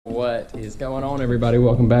What is going on, everybody?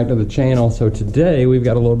 Welcome back to the channel. So today we've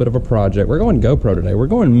got a little bit of a project. We're going GoPro today. We're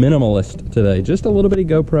going minimalist today. Just a little bitty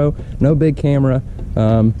GoPro, no big camera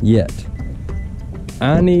yet.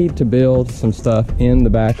 I need to build some stuff in the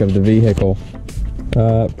back of the vehicle,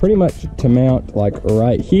 pretty much to mount like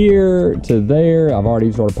right here to there. I've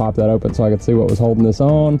already sort of popped that open so I could see what was holding this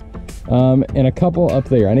on, and a couple up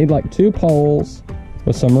there. I need like 2 poles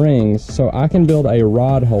with some rings so I can build a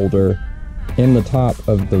rod holder in the top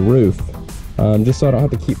of the roof, just so I don't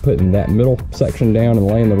have to keep putting that middle section down and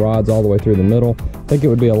laying the rods all the way through the middle. I think it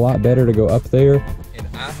would be a lot better to go up there. And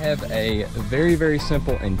I have a very, very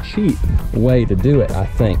simple and cheap way to do it, I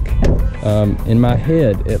think. In my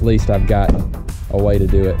head, at least, I've got a way to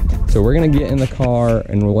do it. So we're gonna get in the car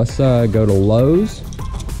and let's go to Lowe's,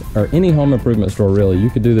 or any home improvement store really. You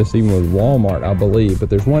could do this even with Walmart, I believe, but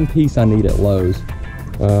there's one piece I need at Lowe's.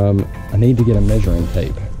 I need to get a measuring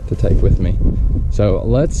tape to take with me. So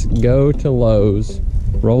let's go to Lowe's,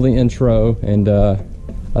 roll the intro, and I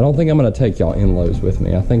don't think I'm gonna take y'all in Lowe's with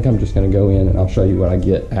me. I think I'm just gonna go in and I'll show you what I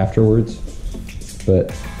get afterwards.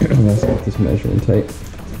 But let's get this measuring tape.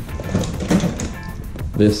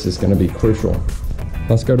 This is gonna be crucial.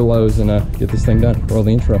 Let's go to Lowe's and get this thing done. Roll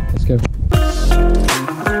the intro, let's go.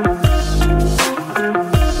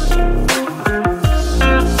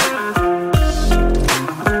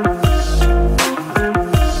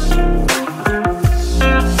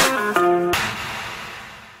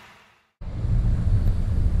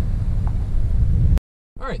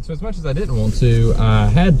 So as much as I didn't want to, I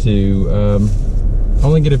had to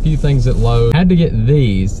only get a few things at Lowe's. I had to get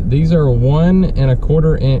these. These are 1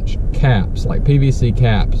 1/4 inch caps, like PVC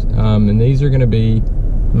caps. And these are gonna be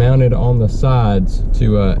mounted on the sides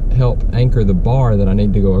to help anchor the bar that I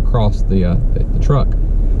need to go across the truck.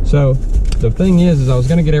 So the thing is I was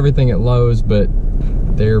gonna get everything at Lowe's, but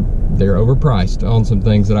they're overpriced on some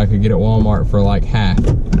things that I could get at Walmart for like half.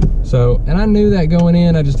 So, and I knew that going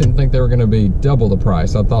in, I just didn't think they were gonna be double the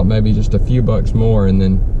price. I thought maybe just a few bucks more and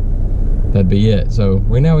then that'd be it. So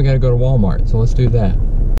right now we gotta go to Walmart, so let's do that.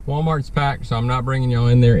 Walmart's packed, so I'm not bringing y'all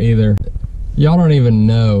in there either. Y'all don't even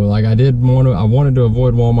know, like I wanted to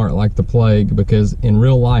avoid Walmart like the plague, because in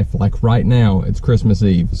real life, like right now, it's Christmas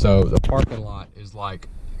Eve. So the parking lot is like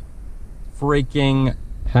freaking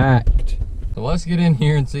packed. So let's get in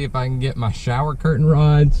here and see if I can get my shower curtain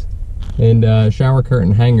rods and shower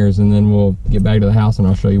curtain hangers, and then we'll get back to the house and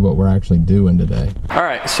I'll show you what we're actually doing today. All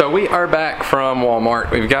right, so we are back from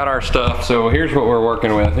Walmart. We've got our stuff, so here's what we're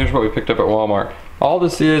working with. Here's what we picked up at Walmart. All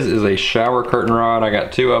this is a shower curtain rod. I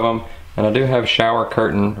got 2 of them, and I do have shower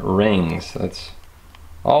curtain rings. That's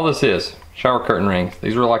all this is, shower curtain rings.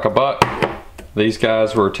 These were like $1. These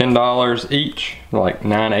guys were $10 each, like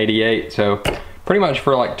 $9.88. So pretty much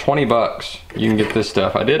for like 20 bucks, you can get this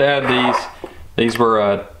stuff. I did add these. These were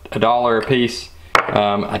 $1 a piece.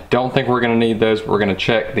 I don't think we're gonna need those, but we're gonna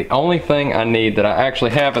check. The only thing I need that I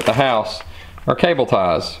actually have at the house are cable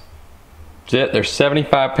ties. That's it. They're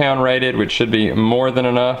 75-pound rated, which should be more than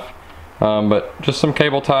enough. But just some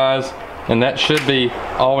cable ties, and that should be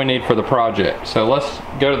all we need for the project. So let's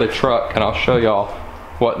go to the truck and I'll show y'all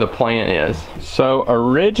what the plan is. So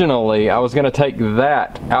originally I was gonna take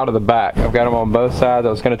that out of the back. I've got them on both sides.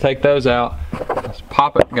 I was gonna take those out.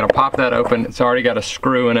 I'm gonna pop that open. It's already got a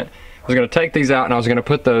screw in it. I was gonna take these out and I was gonna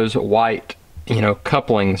put those white,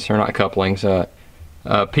 couplings, or not couplings,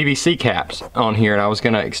 PVC caps on here, and I was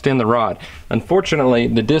gonna extend the rod. Unfortunately,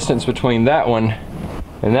 the distance between that one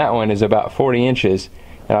and that one is about 40 inches,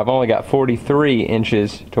 and I've only got 43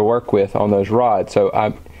 inches to work with on those rods. So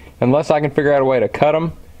unless I can figure out a way to cut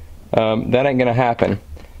them, that ain't gonna happen.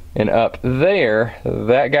 And up there,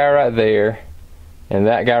 that guy right there, and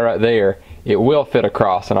that guy right there, it will fit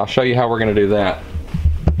across, and I'll show you how we're gonna do that.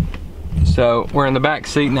 So we're in the back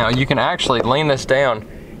seat now. You can actually lean this down,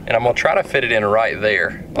 and I'm gonna try to fit it in right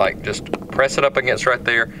there. Like just press it up against right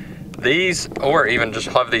there. These, or even just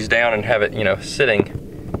have these down and have it,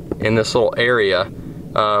 sitting in this little area.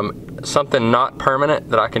 Something not permanent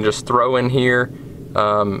that I can just throw in here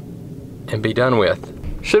and be done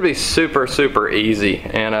with. Should be super, super easy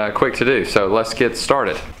and quick to do. So let's get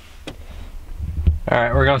started. All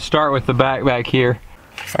right, we're gonna start with the back here.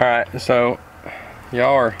 All right, so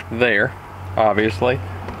y'all are there, obviously.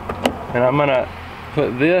 And I'm gonna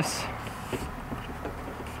put this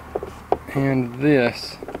and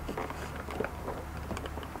this.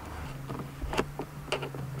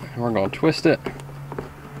 And we're gonna twist it.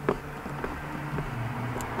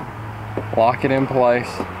 Lock it in place.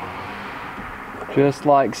 Just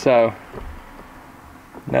like so.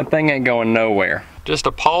 That thing ain't going nowhere. Just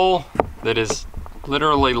a pole that is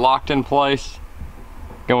literally locked in place,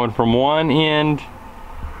 going from one end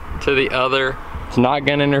to the other. It's not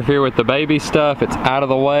gonna interfere with the baby stuff. It's out of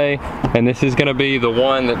the way. And this is gonna be the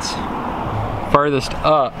one that's furthest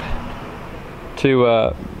up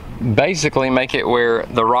to basically make it where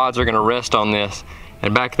the rods are gonna rest on this.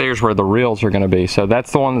 And back there's where the reels are gonna be. So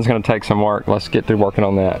that's the one that's gonna take some work. Let's get through working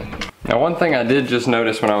on that. Now one thing I did just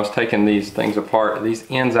notice when I was taking these things apart, these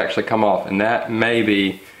ends actually come off, and that may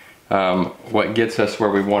be what gets us where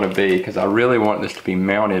we wanna be, because I really want this to be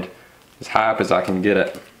mounted as high up as I can get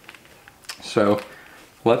it. So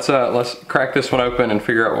let's crack this one open and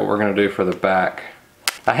figure out what we're gonna do for the back.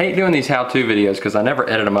 I hate doing these how-to videos because I never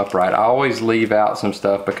edit them up right. I always leave out some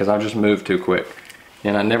stuff because I just move too quick.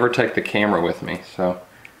 And I never take the camera with me. So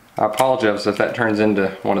I apologize if that turns into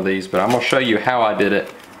one of these, but I'm gonna show you how I did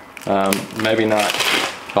it. Maybe not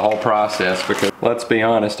the whole process, because let's be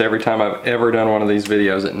honest, every time I've ever done one of these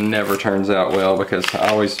videos, it never turns out well because I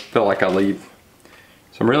always feel like I leave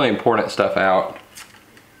some really important stuff out.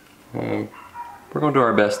 We're gonna do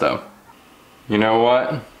our best though. You know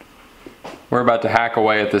what? We're about to hack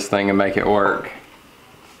away at this thing and make it work.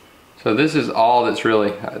 So this is all that's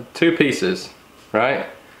really, 2 pieces, right?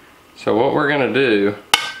 So what we're gonna do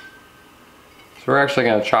is we're actually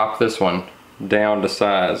gonna chop this one down to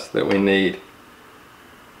size that we need.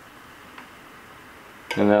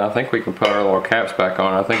 And then I think we can put our little caps back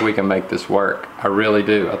on. I think we can make this work. I really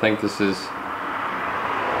do. I think this is,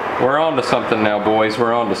 we're on to something now, boys.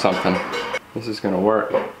 We're on to something. This is gonna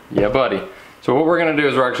work. Yeah, buddy. So what we're gonna do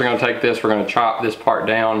is we're actually gonna take this, we're gonna chop this part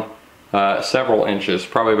down several inches,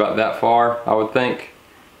 probably about that far, I would think.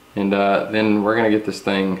 And then we're gonna get this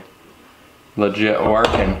thing legit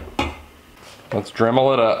working. Let's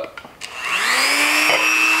Dremel it up.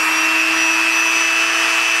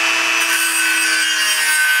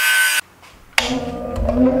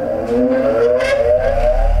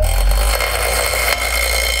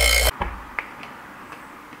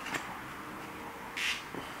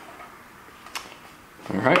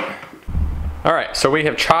 Alright, so we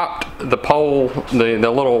have chopped the pole, the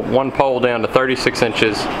little one pole down to 36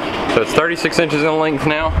 inches. So it's 36 inches in length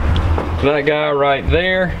now. That guy right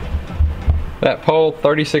there, that pole,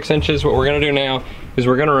 36 inches. What we're gonna do now is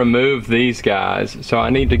we're gonna remove these guys. So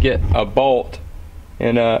I need to get a bolt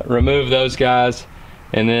and remove those guys,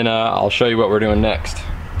 and then I'll show you what we're doing next.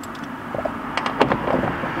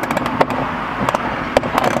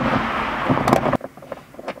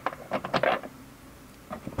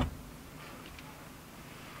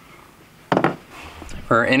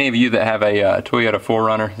 For any of you that have a Toyota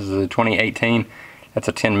 4Runner, this is a 2018, that's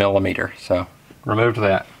a 10 millimeter, so removed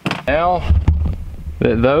that. Now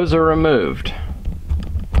that those are removed,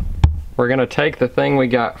 we're gonna take the thing we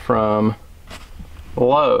got from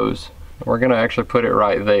Lowe's, we're gonna actually put it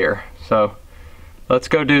right there. So let's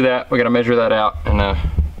go do that. We gotta measure that out and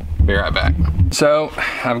be right back. So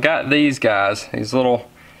I've got these guys, these little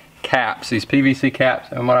caps, these PVC caps,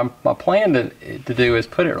 and what my plan to do is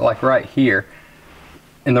put it like right here.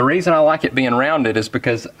 And the reason I like it being rounded is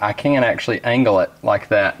because I can actually angle it like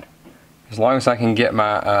that. As long as I can get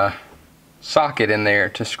my socket in there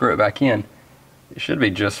to screw it back in, it should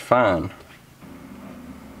be just fine.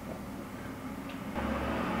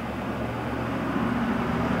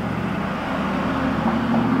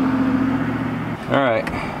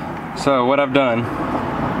 Alright, so what I've done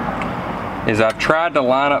is I've tried to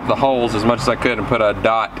line up the holes as much as I could and put a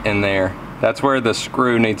dot in there. That's where the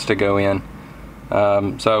screw needs to go in.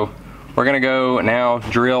 So we're gonna go now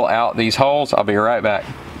drill out these holes. I'll be right back.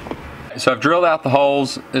 So I've drilled out the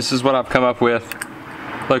holes. This is what I've come up with.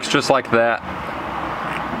 Looks just like that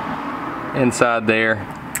inside there.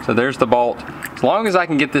 So there's the bolt. As long as I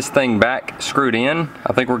can get this thing back screwed in,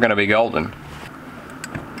 I think we're gonna be golden.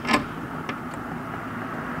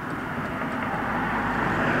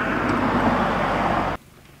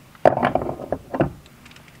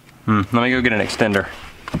 Let me go get an extender.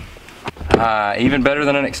 Even better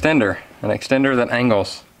than an extender that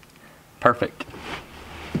angles. Perfect.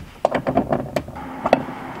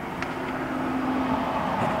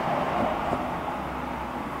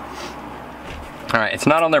 Alright, it's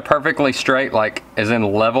not on there perfectly straight, like as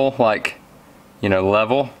in level, like, you know,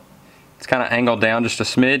 level. It's kind of angled down just a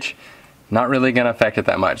smidge. Not really going to affect it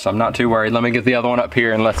that much, so I'm not too worried. Let me get the other one up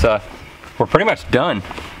here and let's, we're pretty much done.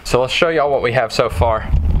 So let's show y'all what we have so far.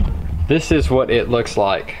 This is what it looks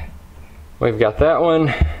like. We've got that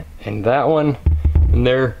one, and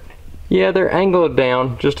they're angled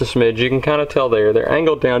down just a smidge. You can kind of tell they're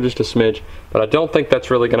angled down just a smidge, but I don't think that's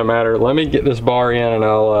really gonna matter. Let me get this bar in and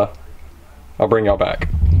I'll bring y'all back.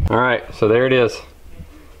 All right, so there it is.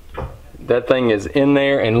 That thing is in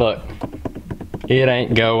there, and look, it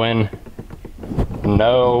ain't going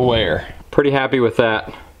nowhere. Pretty happy with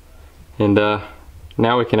that. And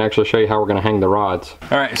now we can actually show you how we're gonna hang the rods.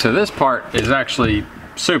 All right, so this part is actually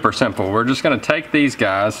super simple. We're just gonna take these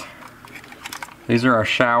guys. These are our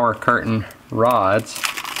shower curtain rods,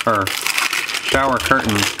 or shower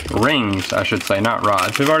curtain rings, I should say, not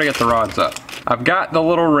rods. We've already got the rods up. I've got the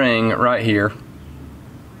little ring right here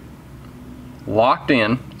locked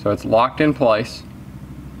in, so it's locked in place.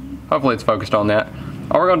 Hopefully it's focused on that.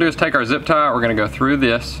 All we're gonna do is take our zip tie, we're gonna go through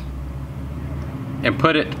this and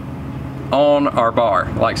put it on our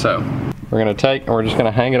bar, like so. We're gonna take and we're just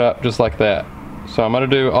gonna hang it up just like that. So I'm gonna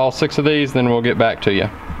do all 6 of these, then we'll get back to you.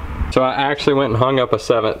 So I actually went and hung up a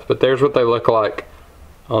 7th, but there's what they look like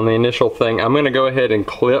on the initial thing. I'm gonna go ahead and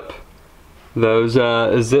clip those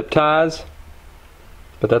zip ties,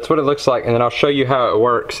 but that's what it looks like, and then I'll show you how it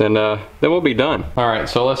works, and then we'll be done. All right,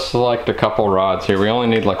 so let's select a couple rods here. We only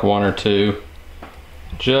need like 1 or 2,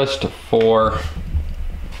 just for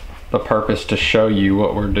the purpose to show you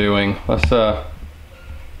what we're doing. Let's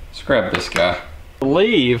grab this guy. I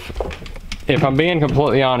believe, if I'm being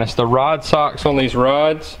completely honest, the rod socks on these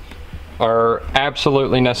rods are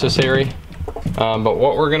absolutely necessary. But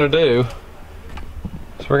what we're gonna do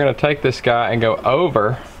is we're gonna take this guy and go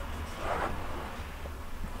over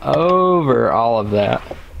all of that,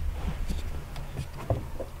 and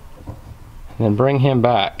then bring him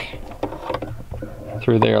back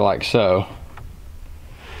through there like so.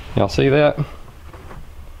 Y'all see that?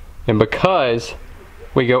 And because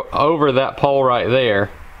we go over that pole right there,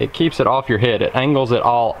 it keeps it off your head. It angles it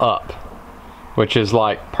all up, which is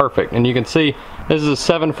like perfect. And you can see this is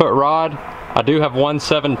a 7-foot rod. I do have one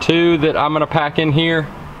 7.2 that I'm gonna pack in here.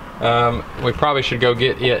 We probably should go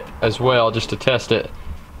get it as well just to test it.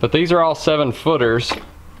 But these are all 7-footers,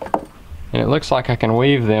 and it looks like I can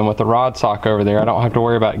weave them with the rod sock over there. I don't have to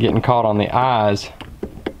worry about getting caught on the eyes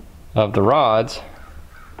of the rods.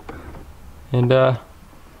 And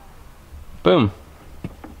boom.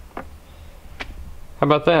 How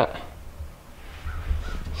about that?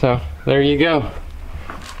 So there you go.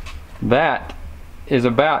 That is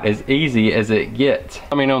about as easy as it gets.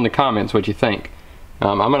 Let me know in the comments what you think.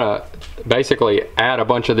 I'm gonna basically add a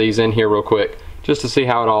bunch of these in here real quick just to see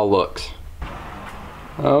how it all looks.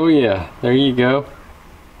 Oh yeah, there you go.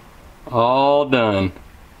 All done.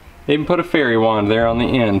 Even put a fairy wand there on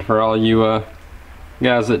the end for all you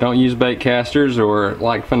guys that don't use bait casters or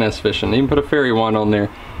like finesse fishing. Even put a fairy wand on there.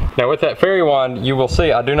 Now with that fairy wand, you will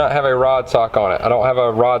see I do not have a rod sock on it. I don't have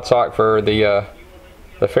a rod sock for the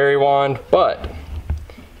fairy wand, but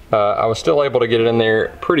I was still able to get it in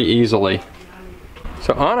there pretty easily.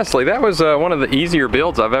 So honestly, that was one of the easier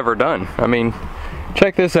builds I've ever done. I mean,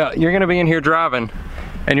 check this out. You're gonna be in here driving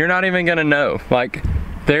and you're not even gonna know. Like,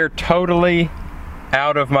 they're totally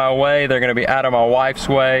out of my way. They're gonna be out of my wife's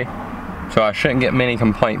way. So I shouldn't get many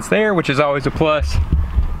complaints there, which is always a plus.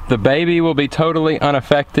 The baby will be totally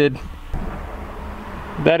unaffected.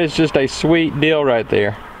 That is just a sweet deal right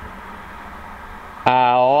there.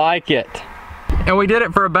 I like it. And we did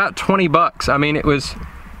it for about 20 bucks. I mean, it was,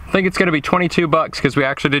 I think it's gonna be 22 bucks because we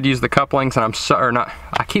actually did use the couplings, and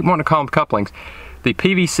I keep wanting to call them couplings. The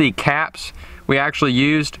PVC caps we actually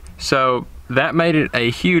used, so that made it a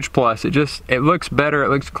huge plus. It looks better, it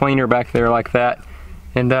looks cleaner back there like that.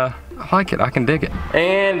 And I like it, I can dig it.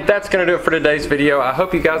 And that's gonna do it for today's video. I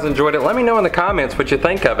hope you guys enjoyed it. Let me know in the comments what you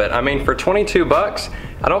think of it. I mean, for 22 bucks,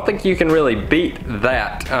 I don't think you can really beat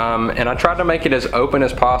that. And I tried to make it as open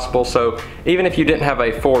as possible, so even if you didn't have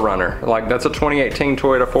a 4Runner, like that's a 2018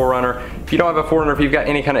 Toyota 4Runner, if you don't have a 4Runner, if you've got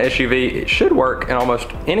any kind of SUV, it should work in almost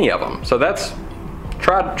any of them. So that's,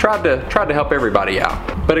 tried to help everybody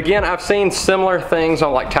out. But again, I've seen similar things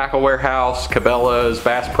on like Tackle Warehouse, Cabela's,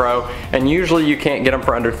 Bass Pro, and usually you can't get them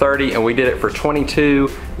for under 30, and we did it for 22.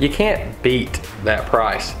 You can't beat that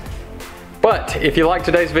price. But if you liked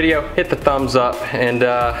today's video, hit the thumbs up, and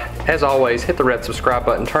as always, hit the red subscribe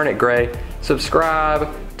button, turn it gray,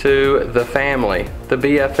 subscribe to the family, the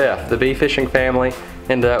BFF, the Bee Fishing family,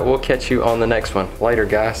 and we'll catch you on the next one. Later,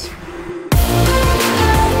 guys.